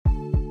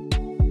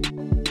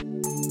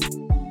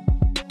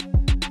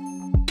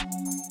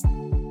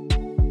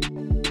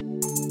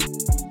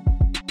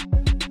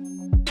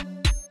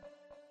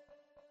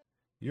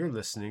You're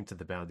listening to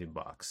The Bounding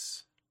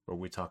Box, where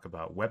we talk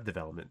about web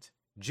development,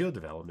 geo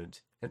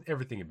development, and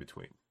everything in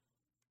between.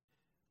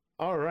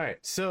 All right,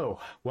 so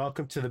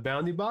welcome to The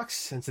Bounding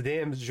Box, and today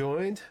I'm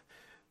joined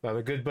by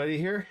my good buddy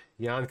here,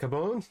 Jan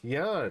Cabone.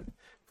 Jan,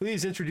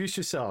 please introduce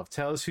yourself.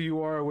 Tell us who you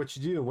are, what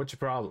you do, and what's your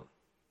problem.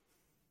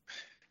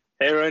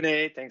 Hey,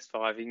 Rene, thanks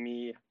for having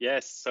me.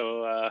 Yes,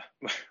 so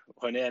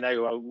Rene and I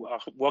are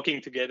working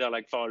together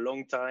like for a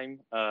long time.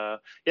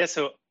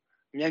 So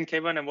me and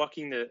Kevin, I'm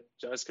working the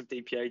JavaScript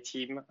API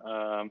team.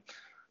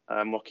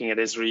 I'm working at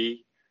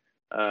Esri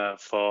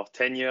for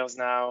 10 years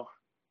now.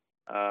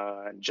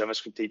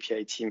 JavaScript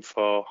API team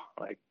for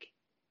like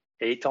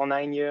 8 or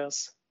 9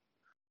 years.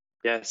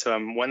 Yeah, so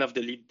I'm one of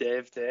the lead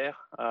dev there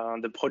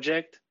on the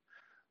project.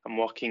 I'm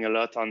working a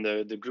lot on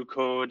the glue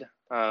code.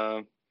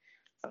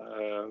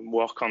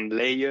 Work on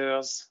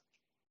layers,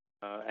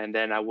 and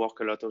then I work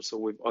a lot also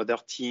with other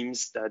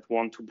teams that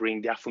want to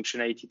bring their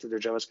functionality to the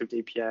JavaScript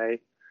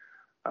API.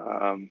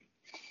 I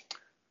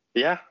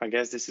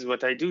guess this is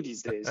what I do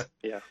these days.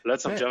 Yeah,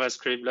 lots of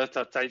JavaScript, lots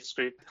of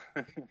TypeScript.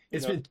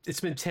 It's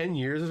been 10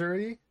 years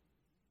already?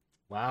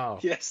 Wow.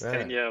 Yes, man.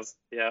 10 years.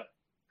 Yeah,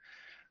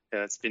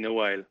 it's been a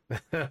while.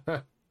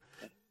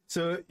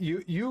 So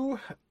you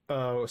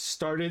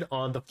started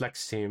on the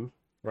Flex team,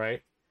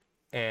 right?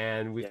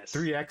 And yes.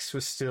 3x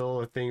was still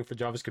a thing for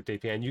JavaScript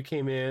API, and you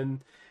came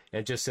in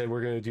and just said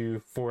we're going to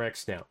do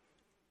 4x now.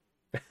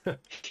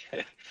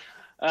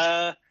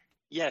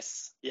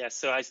 Yes.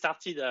 So I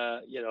started,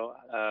 I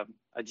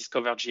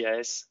discovered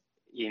JS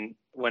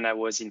when I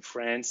was in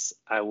France.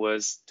 I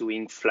was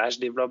doing Flash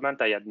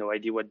development. I had no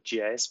idea what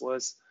JS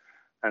was,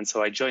 and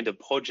so I joined a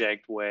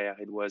project where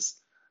it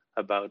was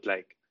about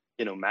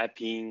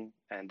mapping,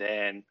 and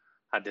then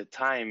at the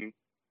time,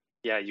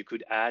 you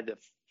could add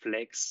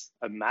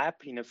a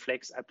map in a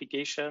Flex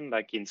application,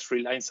 like in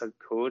 3 lines of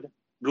code.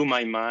 Blew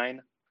my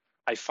mind.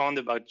 I found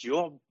about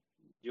your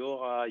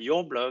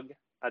blog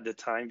at the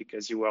time,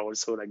 because you were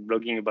also like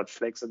blogging about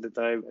Flex at the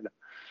time.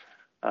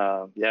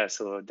 And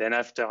so then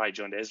after I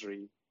joined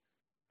Esri,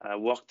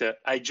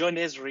 I joined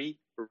Esri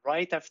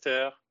right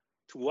after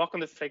to work on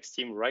the Flex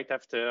team right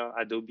after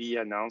Adobe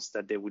announced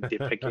that they would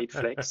deprecate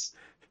Flex.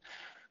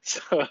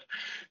 So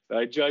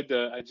I joined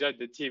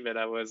the team, and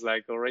I was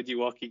like already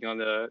working on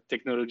a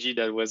technology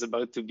that was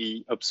about to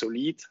be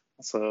obsolete.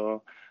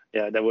 So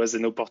there was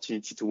an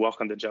opportunity to work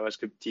on the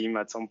JavaScript team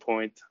at some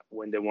point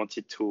when they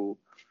wanted to,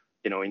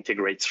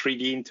 integrate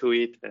 3D into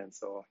it. And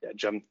so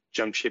jump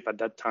ship at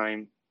that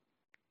time,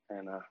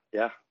 and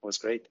it was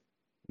great.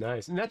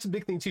 Nice. And that's a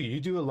big thing too. You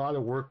do a lot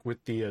of work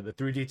with the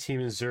 3D team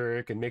in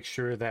Zurich, and make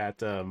sure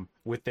that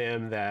with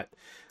them that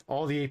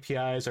all the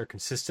APIs are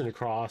consistent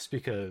across,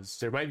 because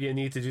there might be a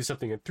need to do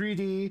something in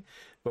 3D,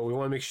 but we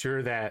want to make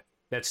sure that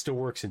that still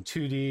works in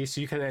 2D.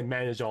 So you kind of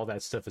manage all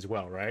that stuff as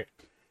well, right?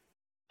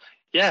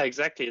 Yeah,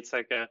 exactly. It's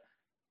like a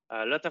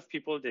lot of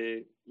people,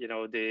 they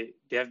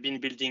have been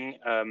building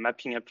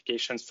mapping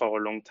applications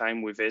for a long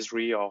time with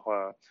Esri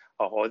or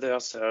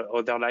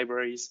other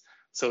libraries.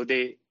 So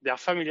they are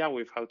familiar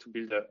with how to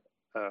build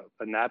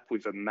an app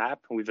with a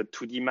map, with a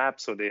 2D map.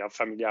 So they are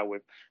familiar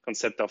with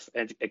concept of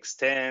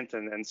extent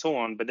and so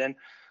on. But then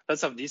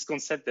lots of these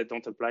concepts that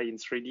don't apply in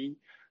 3D.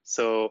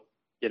 So,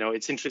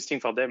 it's interesting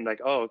for them, like,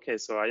 oh, okay,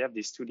 so I have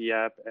this 2D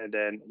app, and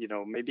then,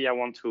 maybe I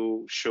want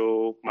to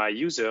show my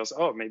users,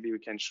 maybe we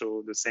can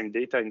show the same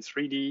data in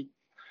 3D.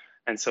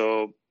 And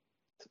so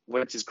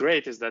what is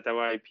great is that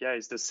our API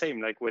is the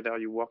same, like whether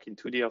you work in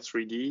 2D or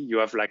 3D, you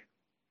have like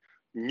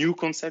new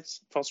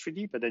concepts for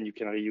 3D, but then you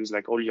can reuse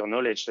like all your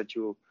knowledge that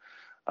you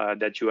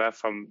have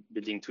from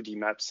building 2D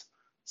maps.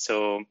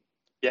 So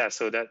it's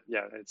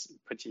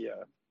pretty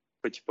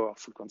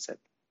powerful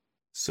concept.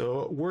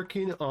 So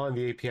working on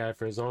the API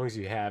for as long as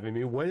you have,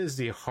 what is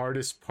the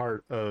hardest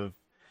part of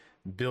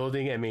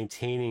building and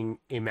maintaining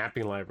a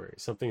mapping library,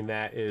 something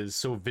that is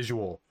so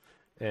visual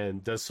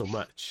and does so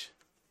much?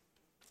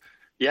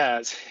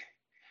 So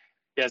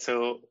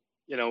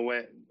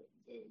when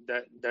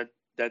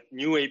that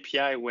new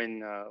API,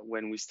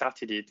 when we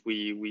started it,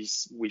 we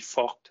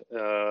forked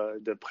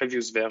the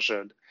previous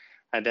version,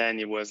 and then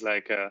it was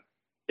like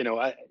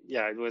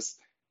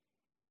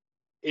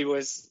it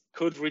was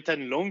code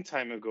written long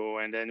time ago,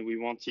 and then we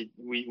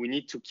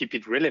need to keep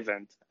it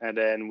relevant, and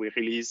then we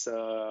release.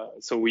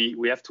 So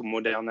we have to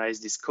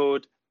modernize this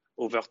code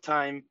over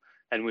time,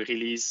 and we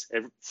release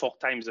 4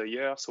 times a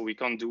year. So we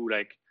can't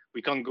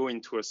go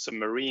into a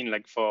submarine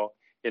like for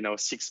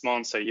 6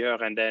 months a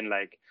year and then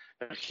like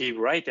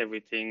rewrite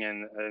everything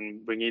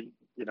and bring it,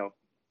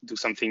 do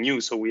something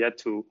new. So we had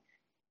to,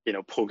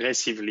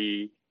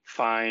 progressively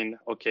find,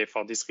 okay,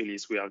 for this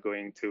release, we are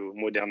going to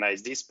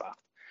modernize this part.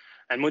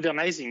 And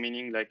modernizing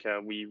meaning like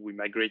we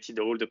migrated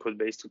all the code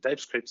base to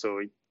TypeScript. So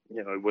it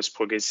was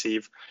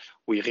progressive.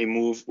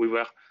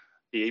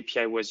 The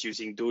API was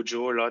using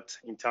Dojo a lot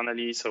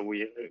internally. So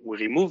we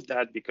removed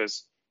that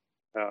because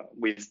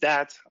with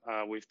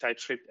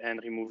TypeScript and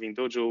removing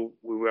Dojo,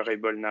 we were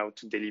able now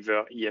to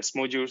deliver ES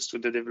modules to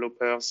the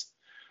developers.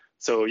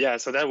 So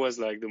that was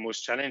like the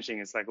most challenging.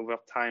 It's like over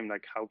time,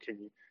 like how can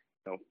you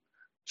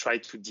try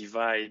to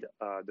divide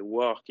the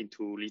work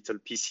into little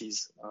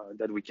pieces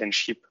that we can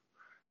ship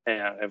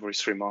every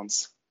 3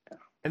 months. Yeah.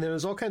 And there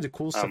was all kinds of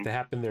cool stuff that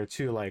happened there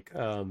too, like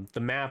the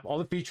map, all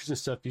the features and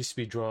stuff used to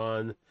be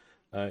drawn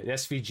in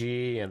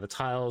SVG, and the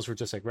tiles were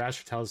just like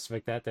raster tiles, stuff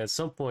like that. That at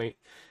some point,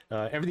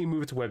 everything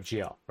moved to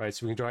WebGL, right?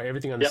 So we can draw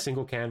everything on a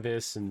single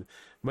canvas and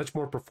much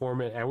more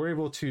performant. And we're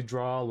able to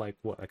draw like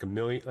a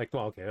million, like,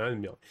 well, okay, not a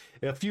million,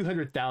 a few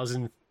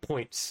 100,000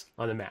 points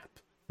on a map.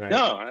 Right?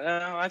 No,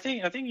 I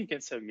think you can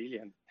say a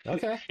million.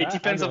 Okay, it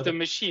depends on the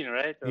machine,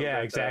 right? Yeah,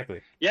 but,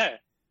 exactly. Yeah.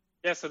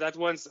 So that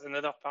was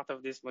another part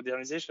of this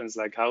modernization. Is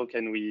like, how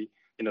can we,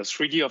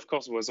 3D of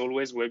course was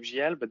always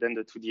WebGL, but then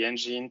the 2D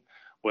engine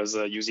was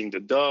using the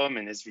DOM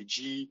and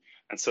SVG,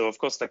 and so of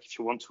course, like if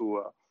you want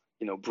to,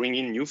 bring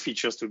in new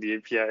features to the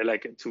API,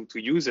 like to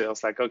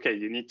users, like okay,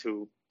 you need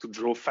to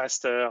draw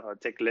faster,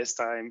 take less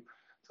time.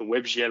 So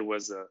WebGL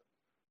was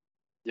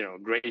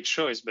great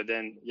choice, but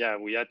then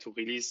we had to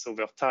release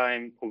over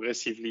time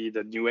progressively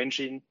the new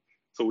engine.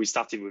 So we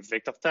started with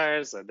vector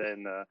tiles, and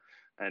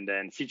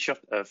then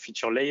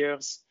feature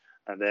layers,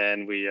 and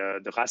then we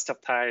the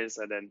raster tiles,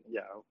 and then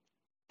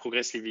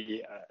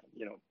progressively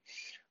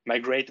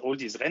migrate all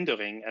this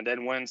rendering. And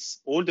then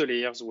once all the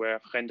layers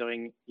were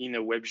rendering in a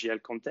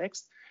WebGL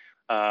context,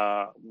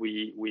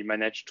 we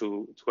managed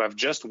to have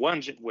just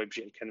one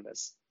WebGL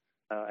canvas.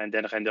 And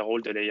then render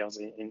all the layers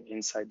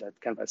inside that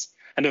canvas.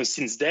 And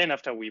since then,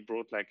 after we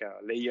brought like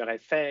layer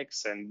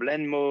effects and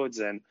blend modes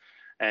and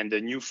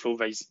the new flow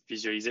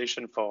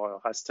visualization for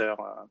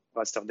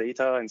raster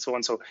data and so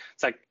on. So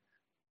it's like,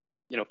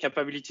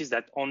 capabilities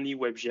that only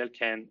WebGL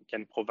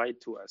can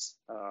provide to us.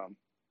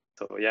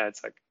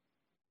 It's like.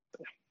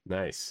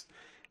 Nice.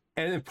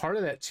 And then part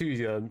of that too,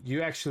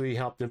 you actually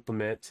helped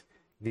implement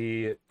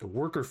the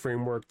worker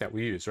framework that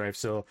we use, right?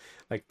 So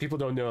like people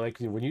don't know, like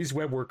when you use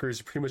web workers,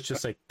 you pretty much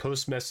just like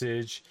post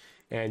message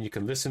and you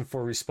can listen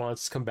for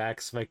responses, come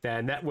back, stuff like that.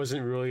 And that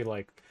wasn't really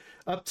like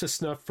up to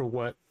snuff for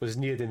what was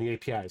needed in the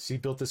API. So you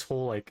built this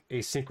whole like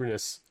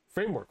asynchronous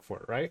framework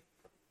for it, right?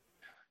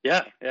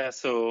 Yeah.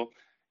 So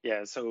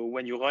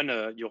when you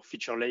run your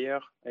feature layer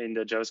in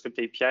the JavaScript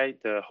API,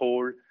 the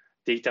whole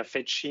data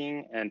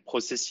fetching and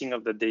processing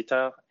of the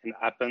data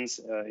happens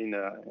in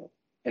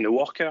a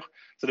worker.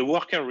 So the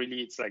worker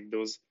really, it's like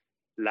those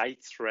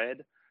light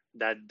thread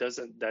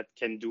that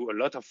can do a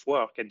lot of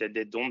work and that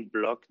they don't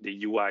block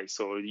the UI.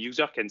 So the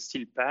user can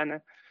still pan,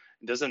 it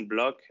doesn't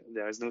block,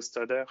 there is no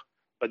stutter.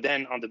 But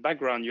then on the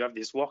background, you have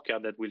this worker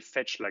that will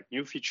fetch like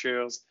new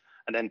features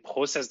and then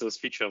process those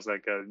features,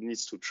 like it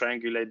needs to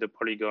triangulate the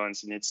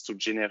polygons, it needs to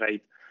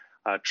generate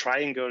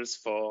triangles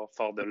for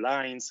the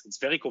lines. It's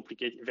very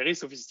complicated, very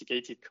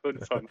sophisticated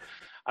code from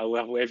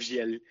our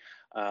WebGL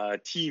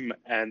team,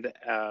 and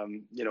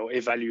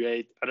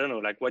evaluate, I don't know,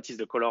 like what is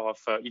the color of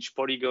each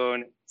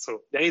polygon.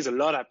 So there is a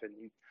lot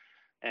happening,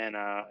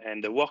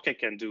 and the worker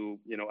can do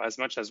as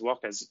much as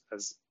work as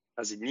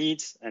it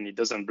needs, and it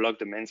doesn't block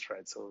the main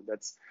thread. So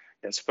that's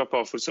super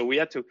powerful. So we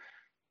had to.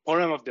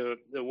 Problem of the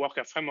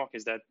worker framework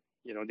is that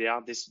there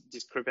are these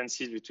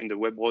discrepancies between the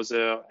web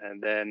browser,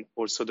 and then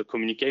also the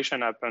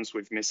communication happens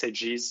with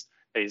messages.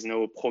 There is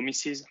no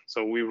promises,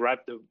 so we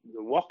wrap the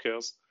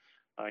workers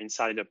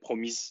inside a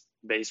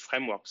promise-based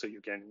framework, so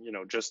you can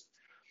just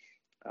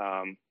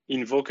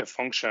invoke a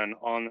function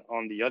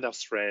on the other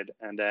thread,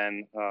 and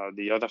then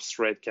the other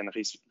thread can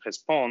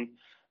respond,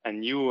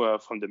 and you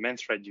from the main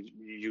thread you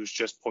use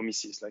just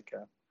promises like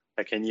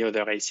any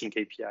other async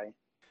API.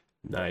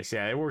 Nice.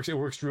 Yeah, it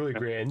works really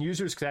great, and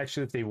users could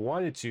actually, if they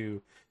wanted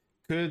to,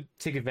 could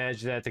take advantage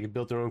of that. They could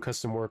build their own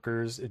custom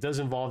workers. It does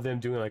involve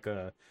them doing like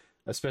a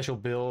special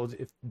build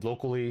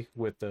locally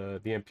with the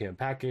npm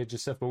package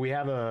and stuff, but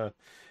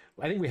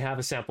I think we have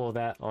a sample of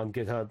that on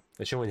GitHub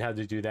showing how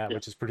to do that,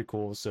 which is pretty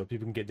cool, so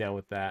people can get down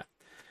with that.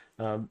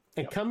 And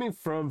coming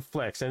from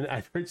Flex, and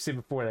I've heard you say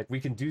before, like we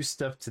can do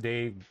stuff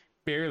today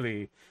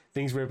barely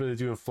things we're able to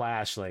do in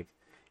Flash like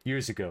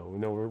years ago.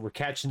 We're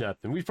catching up,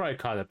 and we've probably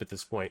caught up at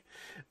this point.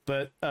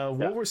 But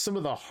what were some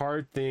of the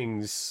hard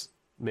things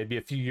maybe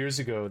a few years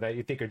ago that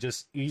you think are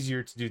just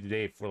easier to do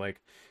today for like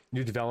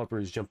new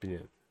developers jumping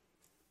in?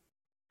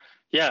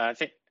 Yeah, I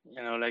think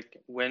like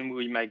when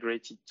we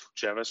migrated to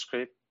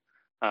JavaScript,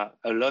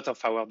 a lot of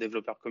our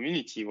developer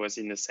community was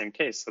in the same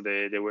case. So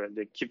they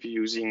keep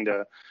using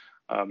the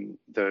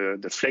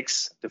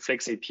Flex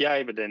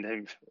API, but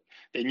then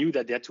they knew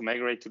that they had to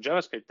migrate to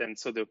JavaScript. And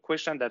so the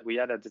question that we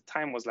had at the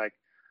time was like,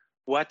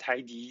 what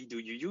IDE do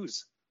you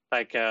use?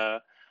 Like,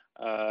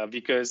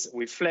 because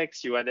with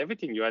Flex, you had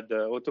everything. You had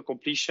the auto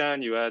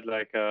completion. You had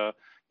like,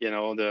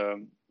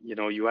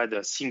 you had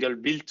a single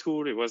build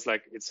tool. It was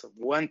like, it's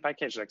one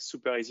package, like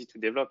super easy to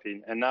develop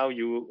in. And now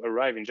you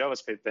arrive in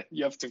JavaScript, and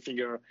you have to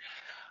figure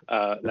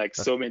like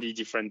so many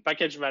different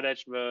package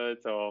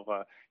management,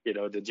 or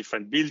the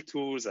different build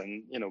tools,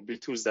 and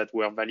build tools that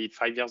were valid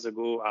 5 years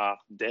ago are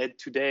dead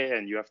today,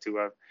 and you have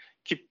to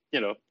keep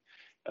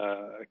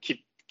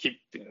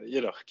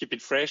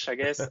it fresh, I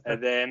guess.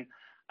 and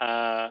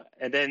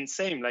then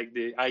same like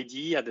the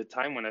IDE at the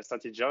time when I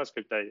started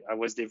JavaScript, I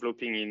was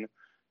developing in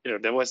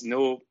there was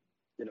no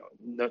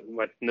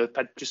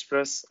Notepad++,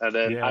 and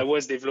then Yeah. I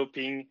was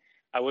developing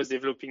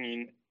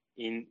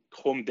in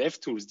Chrome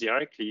DevTools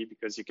directly,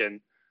 because you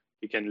can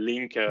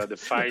link the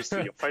files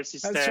to your file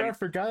system. That's true. I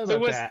forgot So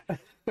about that.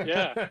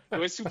 yeah, it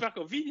was super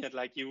convenient.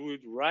 Like, you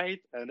would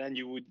write, and then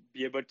you would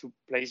be able to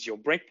place your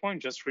breakpoint,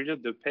 just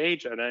reload the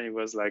page, and then it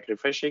was like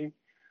refreshing.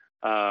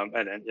 And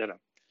then,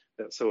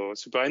 so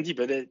super handy.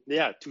 But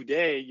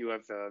today you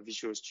have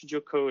Visual Studio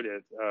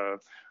Code.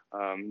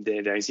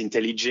 There is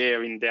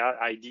IntelliJ in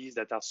there, IDEs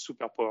that are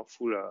super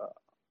powerful.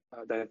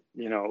 That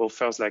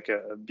offers like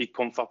a big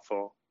comfort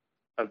for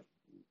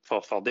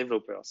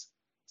developers.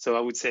 So I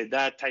would say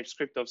that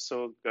TypeScript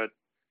also got,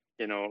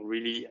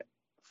 really,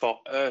 for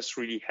us,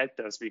 really helped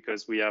us,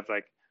 because we have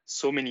like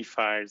so many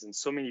files and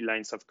so many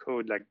lines of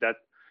code like that.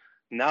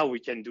 Now we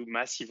can do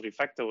massive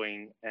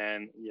refactoring,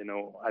 and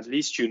at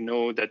least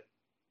that,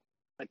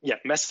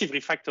 massive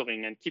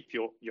refactoring, and keep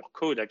your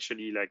code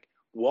actually like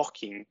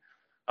working.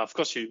 Of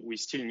course, we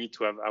still need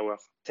to have our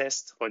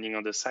test running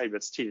on the side,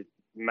 but still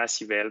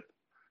massive help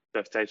to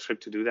have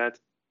TypeScript to do that.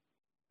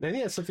 I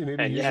think that's something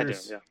maybe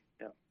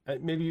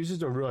maybe users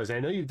don't realize. I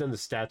know you've done the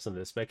stats on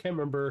this, but I can't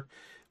remember.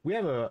 We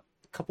have a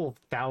couple of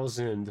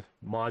thousand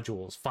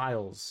modules,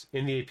 files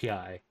in the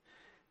API,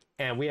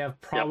 and we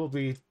have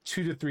probably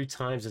 2 to 3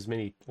 times as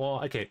many.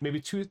 Well, okay, maybe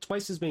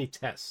twice as many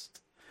tests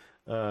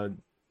to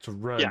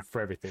run for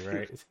everything,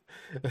 right?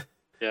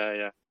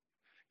 Yeah,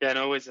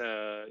 no,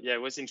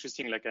 it was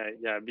interesting. Like,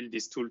 I built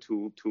this tool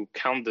to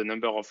count the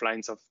number of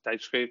lines of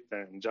TypeScript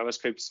and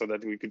JavaScript, so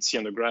that we could see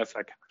on the graph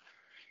like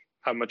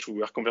how much we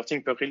were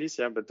converting per release.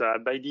 Yeah, but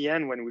by the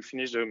end, when we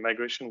finished the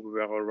migration, we were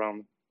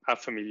around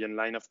 500,000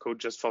 line of code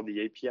just for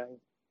the API.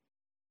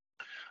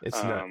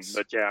 It's nuts.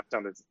 But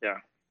after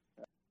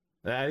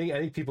that, I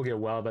think people get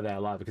wild about that a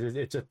lot, because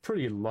it's a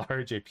pretty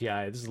large API.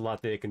 There's a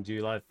lot that it can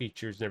do, a lot of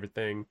features and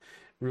everything.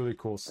 Really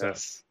cool stuff.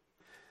 Yes.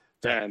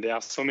 Yeah, and there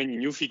are so many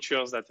new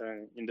features that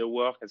are in the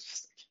work. It's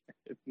just,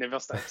 it never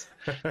stops.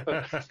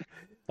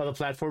 Well, the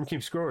platform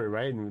keeps growing,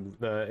 right?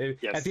 And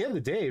at the end of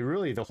the day,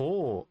 really, the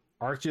whole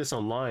ArcGIS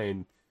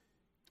Online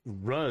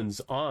runs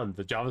on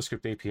the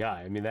JavaScript API.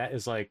 I mean, that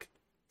is like,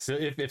 so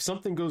if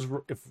something goes,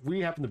 if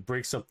we happen to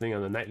break something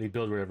on the nightly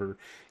build or whatever,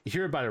 you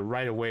hear about it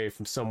right away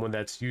from someone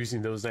that's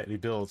using those nightly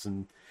builds,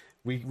 and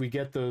we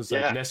get those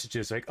like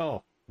messages like,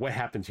 oh, what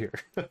happened here?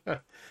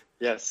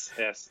 Yes.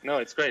 No,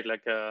 it's great.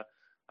 Like,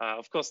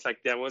 of course,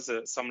 like there was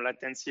some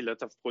latency. A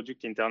lot of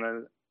project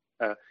internal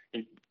at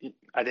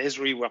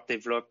Esri were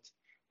developed,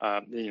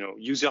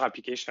 user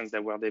applications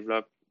that were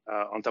developed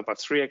on top of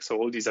 3x. So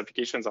all these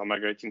applications are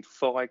migrating to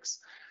 4x,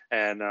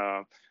 and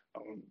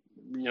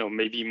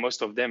maybe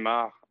most of them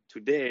are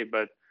today.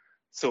 But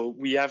so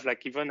we have,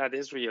 like, even at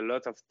Esri, a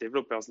lot of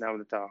developers now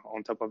that are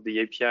on top of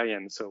the API,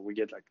 and so we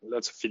get like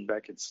lots of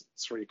feedback. It's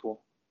really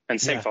cool, and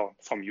same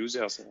from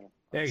users.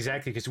 Yeah,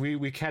 exactly, because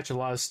we catch a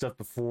lot of stuff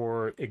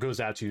before it goes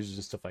out to users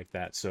and stuff like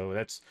that. So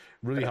that's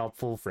really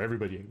helpful for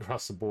everybody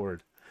across the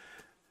board.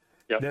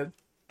 Yeah. Now,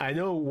 I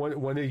know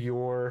one of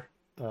your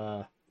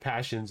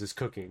passions is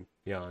cooking,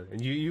 Jan,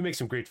 and you make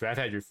some great food. I've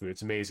had your food;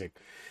 it's amazing.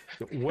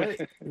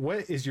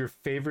 What is your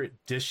favorite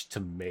dish to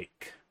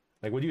make?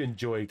 Like, what do you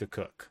enjoy to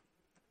cook?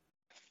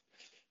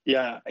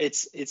 Yeah,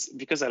 it's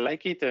because I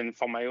like it, and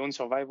for my own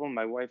survival,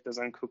 my wife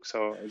doesn't cook,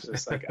 so it's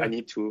just like I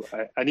need to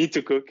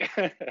cook.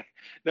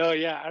 No,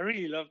 yeah, I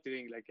really love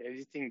doing like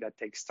anything that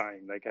takes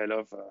time. Like, I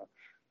love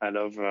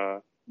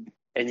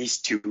any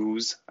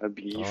stews,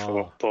 beef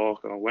or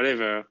pork or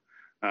whatever.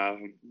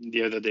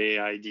 The other day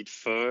I did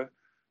pho,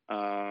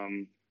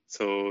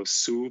 so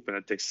soup, and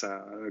it takes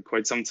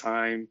quite some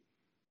time,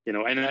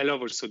 And I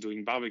love also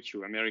doing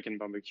barbecue, American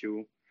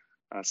barbecue,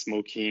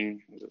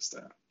 smoking, just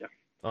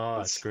Oh,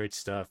 that's great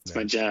stuff, man. It's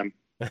my jam.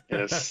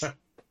 Yes.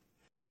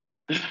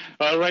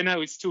 Well, right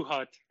now it's too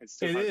hot.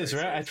 It is,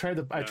 right? I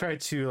tried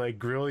to like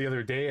grill the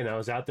other day, and I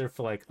was out there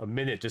for like a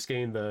minute just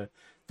getting the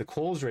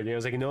coals ready. I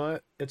was like, you know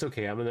what? It's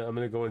okay. I'm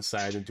gonna go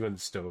inside and do it on the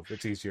stove.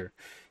 It's easier.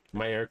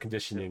 My air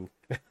conditioning.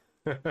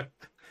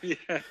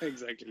 Yeah,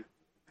 exactly.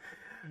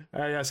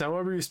 All right, so I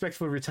want to be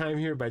respectful of your time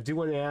here, but I do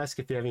want to ask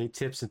if you have any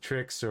tips and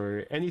tricks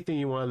or anything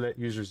you want to let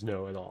users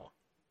know at all.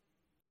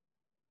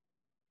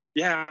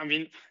 Yeah, I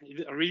mean,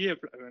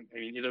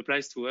 it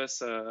applies to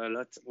us a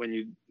lot when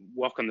you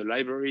work on the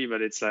library,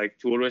 but it's like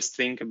to always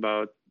think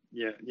about,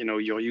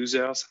 your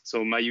users.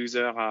 So my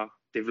users are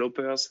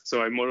developers.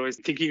 So I'm always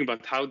thinking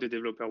about how the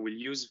developer will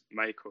use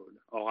my code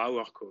or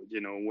our code,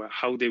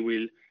 how they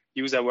will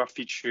use our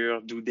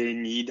feature. Do they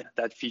need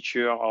that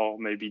feature, or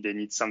maybe they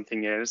need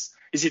something else?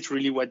 Is it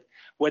really what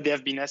they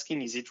have been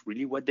asking? Is it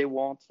really what they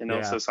want?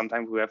 So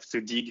sometimes we have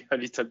to dig a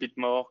little bit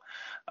more.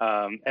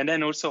 And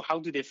then also, how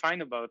do they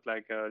find about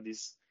like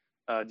this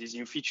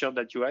new feature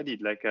that you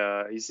added? Like,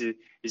 is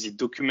it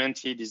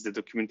documented? Is the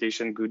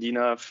documentation good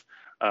enough?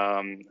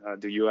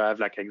 Do you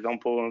have like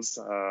examples?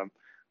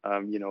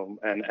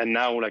 And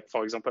now, like,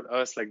 for example,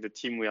 us, like the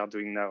team, we are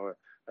doing now a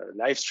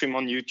live stream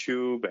on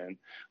YouTube, and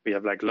we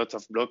have like lots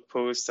of blog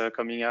posts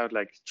coming out.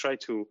 Like, try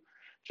to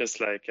just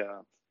like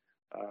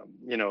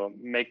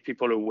make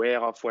people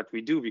aware of what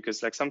we do,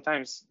 because like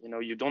sometimes,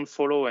 you don't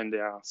follow and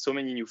there are so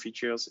many new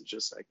features, it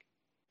just like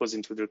goes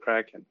into the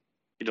crack and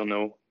you don't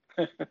know.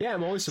 Yeah,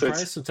 I'm always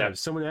surprised sometimes.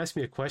 Someone asks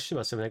me a question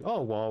about something like,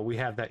 oh, well, we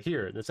have that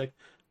here. And it's like,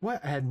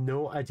 what? I had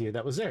no idea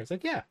that was there. It's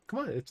like, yeah, come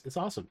on. It's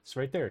awesome. It's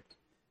right there.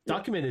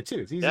 Documented too.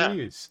 It's easy to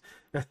use.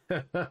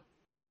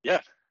 Yeah.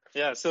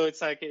 So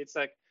it's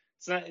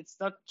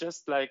not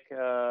just like,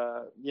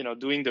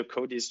 doing the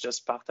code is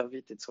just part of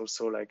it. It's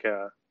also like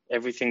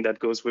everything that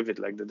goes with it,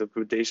 like the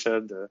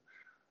documentation,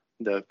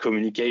 the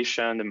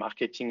communication, the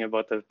marketing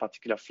about a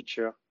particular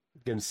feature.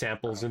 Getting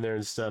samples in there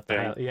and stuff.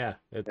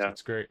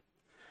 It's great.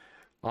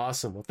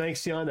 Awesome. Well,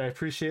 thanks, Jan. I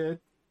appreciate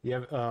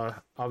it.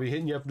 I'll be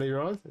hitting you up later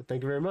on.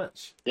 Thank you very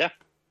much. Yeah.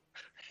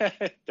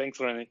 Thanks,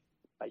 Rene.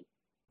 Bye.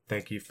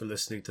 Thank you for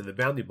listening to the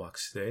Boundary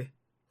Box today.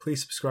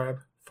 Please subscribe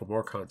for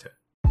more content.